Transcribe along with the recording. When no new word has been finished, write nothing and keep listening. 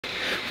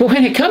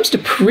When it comes to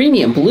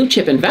premium blue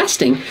chip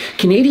investing,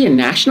 Canadian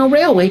National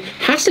Railway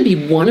has to be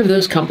one of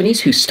those companies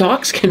whose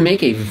stocks can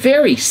make a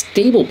very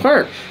stable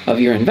part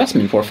of your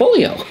investment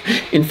portfolio.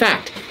 In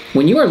fact,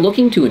 when you are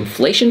looking to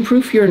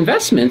inflation-proof your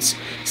investments,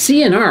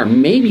 CNR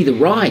may be the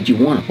ride you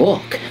want to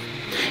book.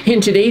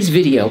 In today's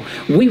video,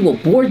 we will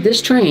board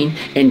this train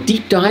and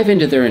deep dive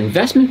into their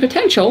investment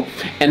potential,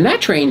 and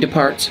that train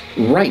departs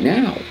right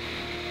now.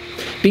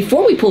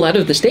 Before we pull out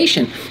of the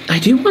station, I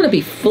do want to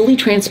be fully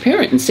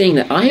transparent in saying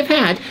that I have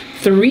had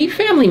 3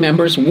 family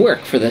members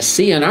work for the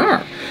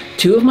CNR.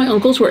 2 of my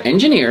uncles were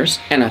engineers,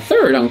 and a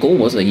 3rd uncle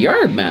was a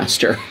yard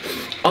master.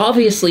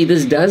 Obviously,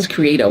 this does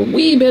create a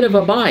wee bit of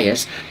a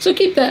bias, so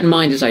keep that in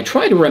mind as I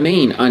try to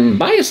remain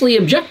unbiasedly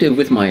objective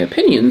with my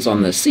opinions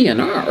on the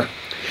CNR.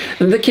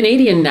 The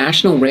Canadian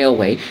National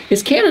Railway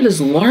is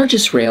Canada's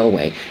largest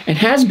railway and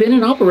has been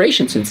in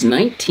operation since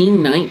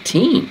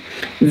 1919.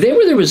 They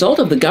were the result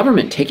of the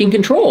government taking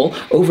control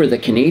over the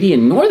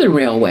Canadian Northern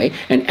Railway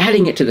and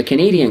adding it to the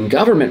Canadian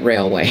Government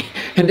Railway.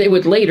 And they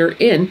would later,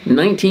 in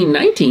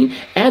 1919,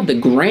 add the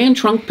Grand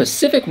Trunk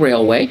Pacific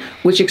Railway,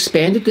 which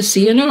expanded the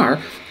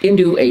CNR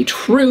into a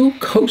true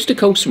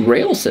coast-to-coast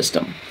rail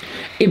system,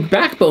 a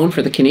backbone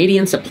for the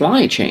Canadian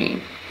supply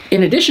chain.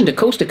 In addition to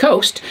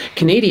coast-to-coast,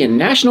 Canadian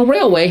National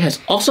Railway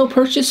has also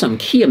purchased some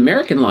key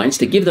American lines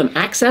to give them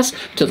access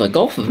to the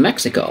Gulf of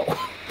Mexico.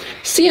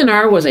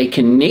 CNR was a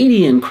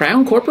Canadian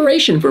Crown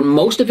corporation for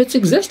most of its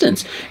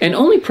existence and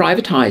only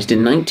privatized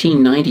in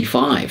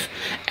 1995.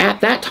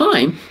 At that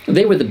time,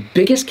 they were the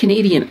biggest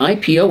Canadian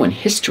IPO in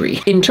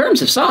history. In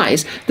terms of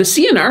size, the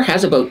CNR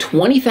has about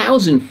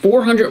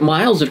 20,400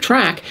 miles of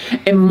track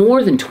and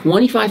more than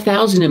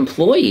 25,000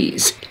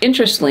 employees.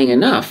 Interestingly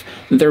enough,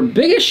 their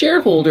biggest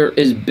shareholder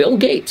is Bill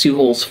Gates, who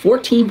holds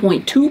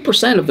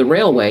 14.2% of the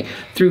railway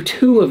through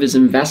 2 of his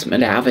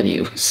investment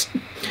avenues.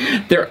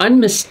 Their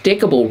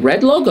unmistakable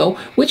red logo,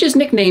 which is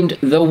nicknamed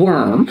the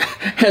Worm,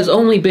 has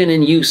only been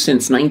in use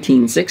since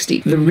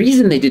 1960. The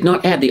reason they did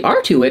not add the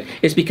R to it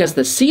is because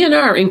the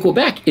CNR in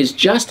Quebec is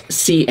just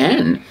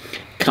CN,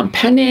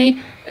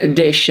 Compagnie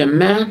des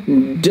Chemins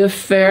de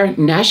Fer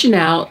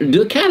National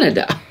du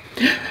Canada.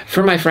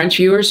 For my French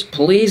viewers,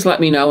 please let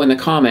me know in the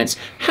comments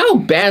how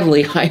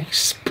badly I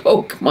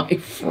spoke my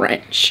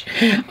French.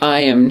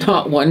 I am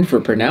not one for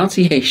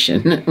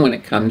pronunciation when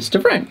it comes to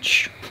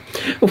French.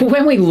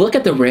 When we look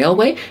at the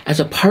railway as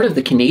a part of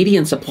the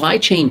Canadian supply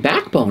chain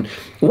backbone,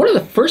 one of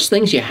the first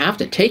things you have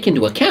to take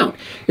into account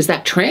is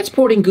that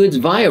transporting goods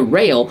via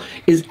rail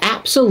is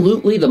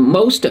absolutely the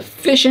most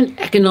efficient,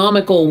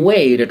 economical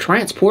way to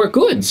transport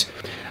goods.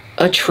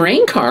 A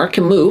train car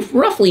can move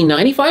roughly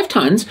 95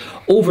 tons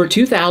over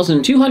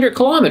 2,200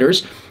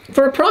 kilometers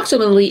for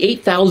approximately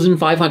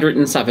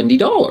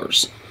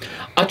 $8,570.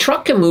 A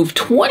truck can move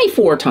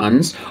 24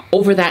 tons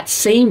over that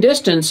same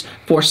distance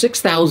for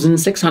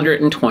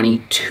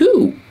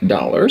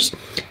 $6,622.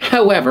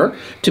 However,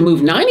 to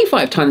move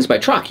 95 tons by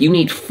truck, you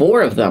need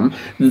 4 of them.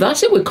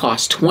 Thus, it would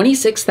cost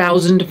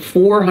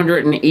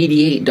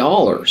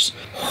 $26,488.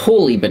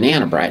 Holy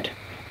banana bread.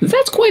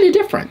 That's quite a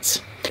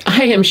difference.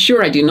 I am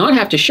sure I do not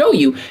have to show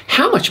you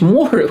how much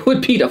more it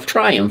would be to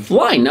try and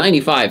fly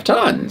 95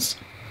 tons.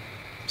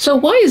 So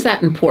why is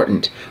that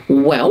important?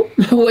 Well,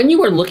 when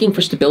you are looking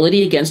for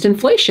stability against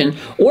inflation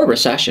or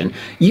recession,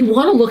 you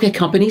want to look at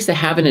companies that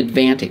have an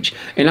advantage.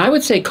 And I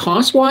would say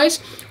cost-wise,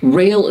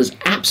 rail is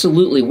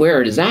absolutely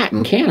where it is at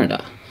in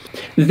Canada.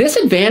 This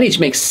advantage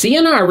makes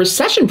CNR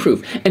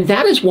recession-proof, and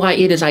that is why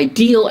it is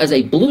ideal as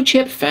a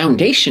blue-chip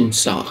foundation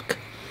stock.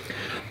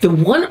 The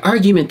one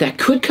argument that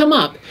could come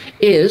up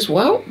is,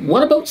 well,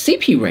 what about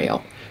CP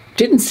Rail?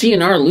 Didn't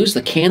CNR lose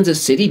the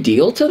Kansas City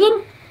deal to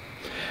them?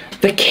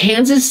 The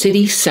Kansas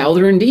City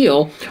Southern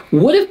deal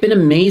would have been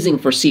amazing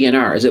for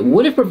CNR as it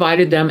would have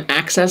provided them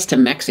access to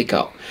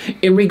Mexico.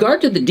 In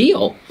regard to the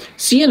deal,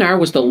 CNR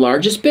was the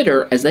largest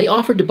bidder as they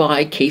offered to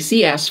buy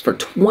KCS for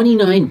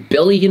 $29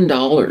 billion.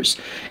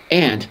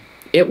 And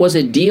it was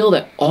a deal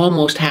that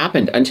almost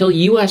happened until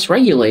U.S.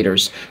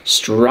 regulators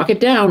struck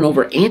it down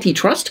over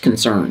antitrust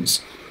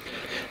concerns.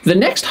 The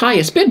next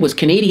highest bid was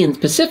Canadian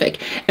Pacific,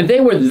 and they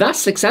were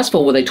thus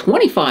successful with a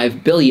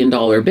 $25 billion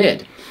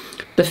bid.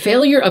 The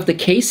failure of the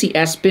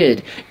KCS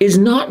bid is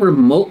not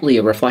remotely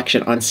a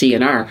reflection on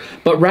CNR,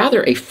 but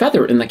rather a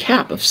feather in the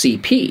cap of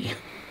CP.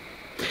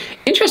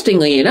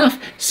 Interestingly enough,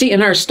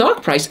 CNR's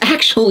stock price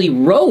actually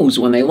rose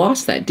when they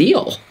lost that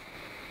deal.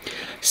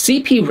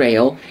 CP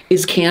Rail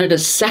is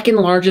Canada's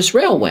 2nd largest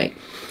railway,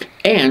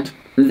 and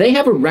they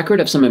have a record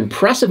of some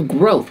impressive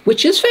growth,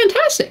 which is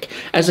fantastic,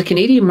 as the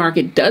Canadian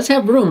market does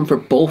have room for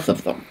both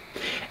of them.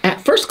 At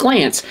first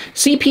glance,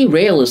 CP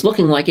Rail is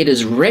looking like it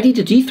is ready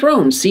to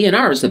dethrone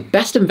CNR as the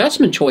best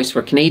investment choice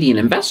for Canadian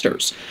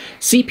investors.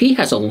 CP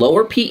has a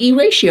lower PE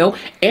ratio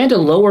and a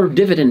lower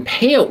dividend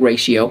payout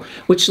ratio,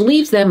 which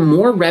leaves them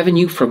more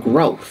revenue for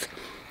growth.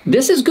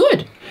 This is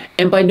good,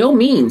 and by no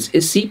means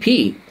is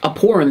CP a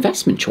poor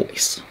investment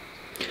choice.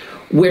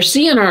 Where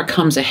CNR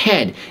comes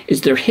ahead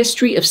is their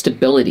history of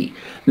stability,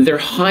 their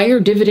higher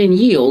dividend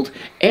yield,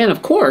 and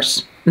of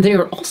course, they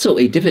are also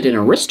a dividend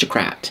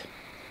aristocrat.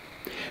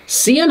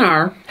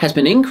 CNR has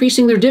been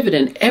increasing their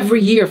dividend every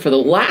year for the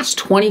last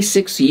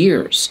 26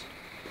 years.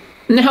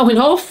 Now, in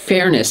all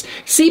fairness,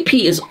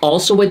 CP is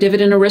also a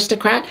dividend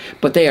aristocrat,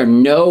 but they are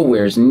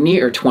nowhere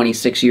near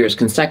 26 years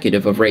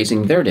consecutive of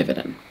raising their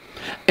dividend.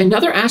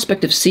 Another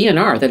aspect of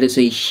CNR that is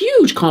a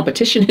huge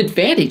competition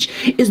advantage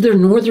is their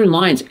northern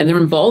lines and their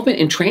involvement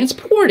in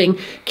transporting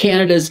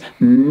Canada's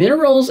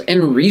minerals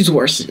and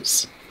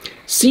resources.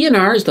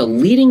 CNR is the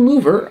leading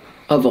mover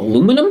of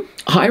aluminum,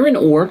 iron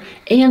ore,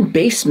 and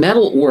base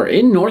metal ore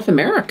in North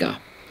America.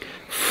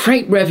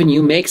 Freight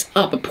revenue makes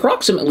up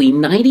approximately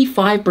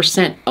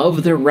 95%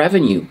 of their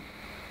revenue.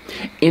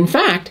 In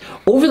fact,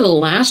 over the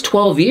last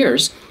 12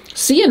 years,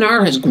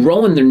 CNR has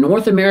grown their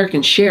North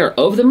American share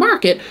of the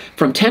market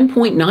from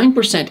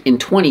 10.9% in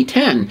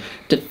 2010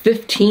 to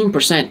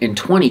 15% in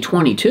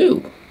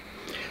 2022.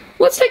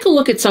 Let's take a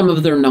look at some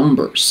of their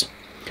numbers.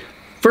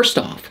 First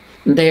off,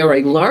 they are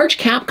a large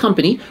cap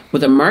company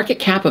with a market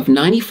cap of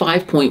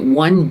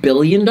 $95.1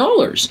 billion.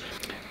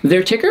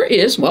 Their ticker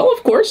is, well,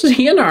 of course,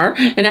 CNR,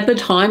 and at the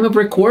time of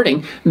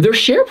recording, their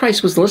share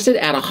price was listed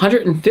at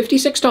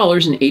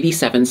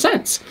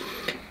 $156.87.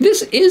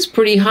 This is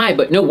pretty high,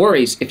 but no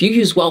worries if you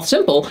use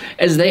Wealthsimple,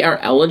 as they are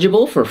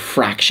eligible for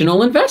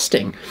fractional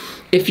investing.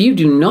 If you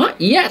do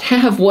not yet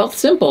have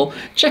Wealthsimple,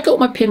 check out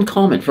my pinned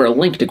comment for a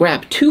link to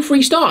grab 2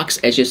 free stocks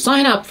as you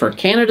sign up for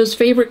Canada's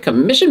favorite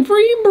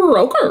commission-free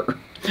broker.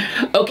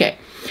 Okay,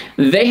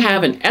 they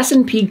have an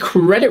S&P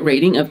credit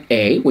rating of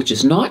A, which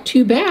is not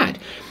too bad.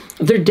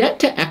 Their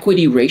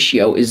debt-to-equity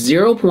ratio is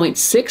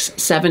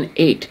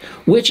 0.678,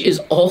 which is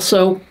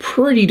also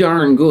pretty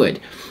darn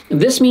good.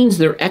 This means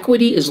their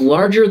equity is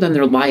larger than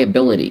their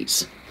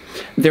liabilities.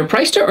 Their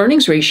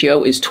price-to-earnings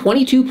ratio is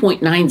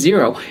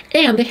 22.90,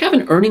 and they have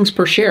an earnings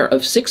per share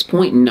of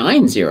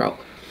 6.90.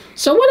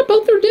 So what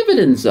about their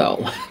dividends,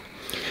 though?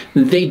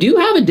 They do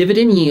have a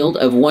dividend yield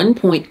of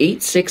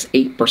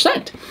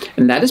 1.868%,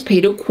 and that is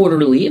paid out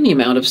quarterly in the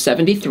amount of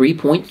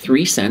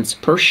 73.3 cents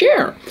per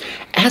share.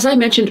 As I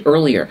mentioned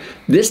earlier,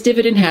 this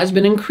dividend has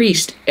been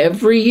increased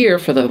every year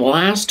for the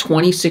last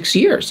 26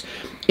 years.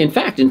 In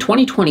fact, in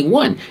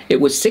 2021, it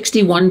was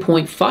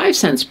 61.5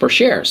 cents per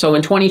share. So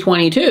in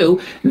 2022,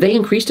 they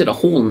increased it a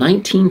whole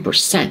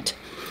 19%.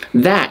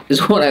 That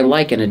is what I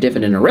like in a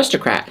dividend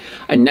aristocrat,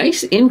 a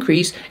nice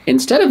increase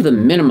instead of the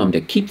minimum to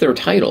keep their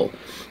title.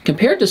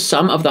 Compared to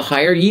some of the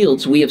higher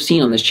yields we have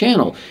seen on this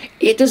channel,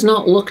 it does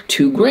not look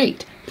too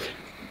great.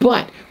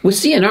 But with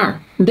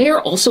CNR, they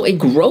are also a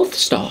growth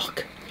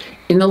stock.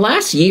 In the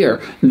last year,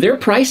 their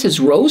price has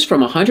rose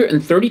from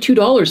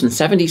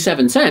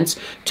 $132.77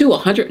 to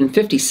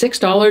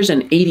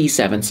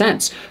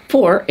 $156.87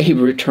 for a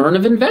return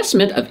of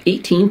investment of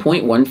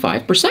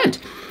 18.15%.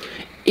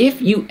 If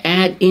you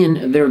add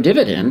in their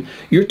dividend,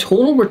 your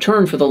total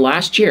return for the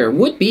last year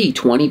would be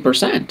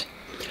 20%.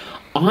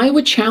 I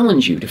would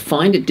challenge you to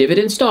find a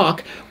dividend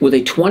stock with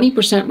a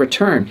 20%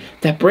 return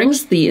that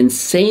brings the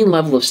insane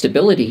level of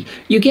stability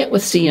you get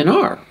with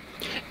CNR.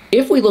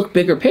 If we look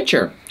bigger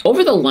picture,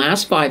 over the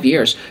last 5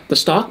 years, the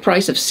stock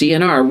price of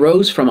CNR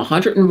rose from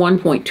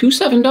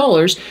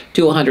 $101.27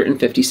 to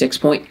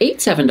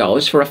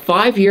 $156.87 for a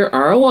 5-year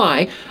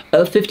ROI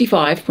of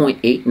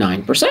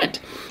 55.89%,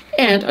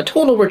 and a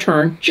total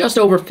return just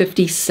over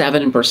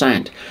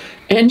 57%.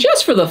 And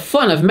just for the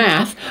fun of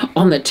math,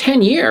 on the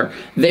 10-year,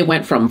 they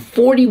went from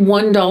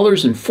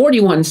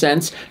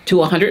 $41.41 to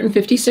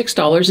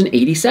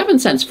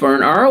 $156.87 for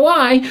an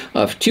ROI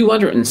of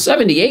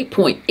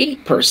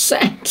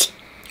 278.8%.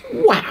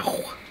 Wow!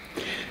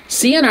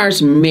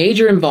 CNR's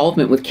major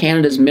involvement with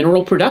Canada's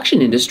mineral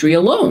production industry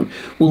alone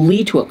will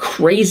lead to a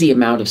crazy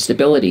amount of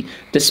stability,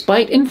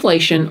 despite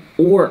inflation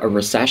or a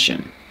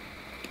recession.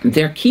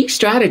 Their key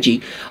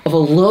strategy of a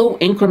low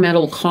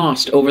incremental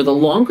cost over the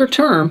longer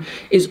term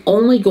is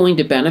only going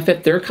to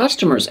benefit their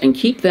customers and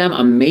keep them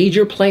a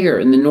major player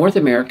in the North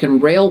American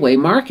railway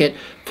market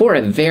for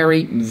a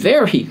very,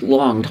 very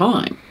long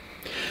time.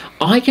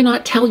 I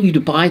cannot tell you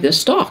to buy this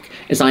stock,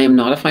 as I am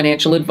not a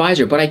financial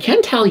advisor, but I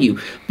can tell you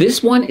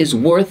this one is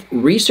worth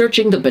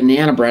researching the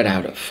banana bread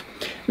out of.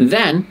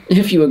 Then,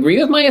 if you agree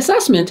with my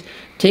assessment,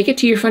 take it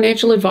to your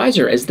financial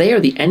advisor, as they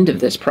are the end of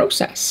this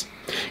process.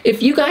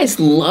 If you guys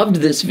loved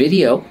this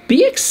video,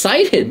 be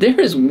excited. There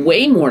is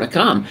way more to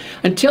come.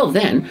 Until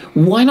then,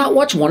 why not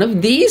watch one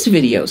of these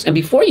videos? And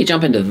before you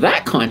jump into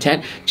that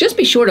content, just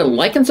be sure to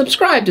like and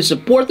subscribe to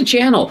support the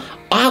channel.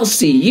 I'll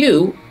see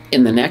you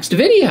in the next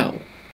video.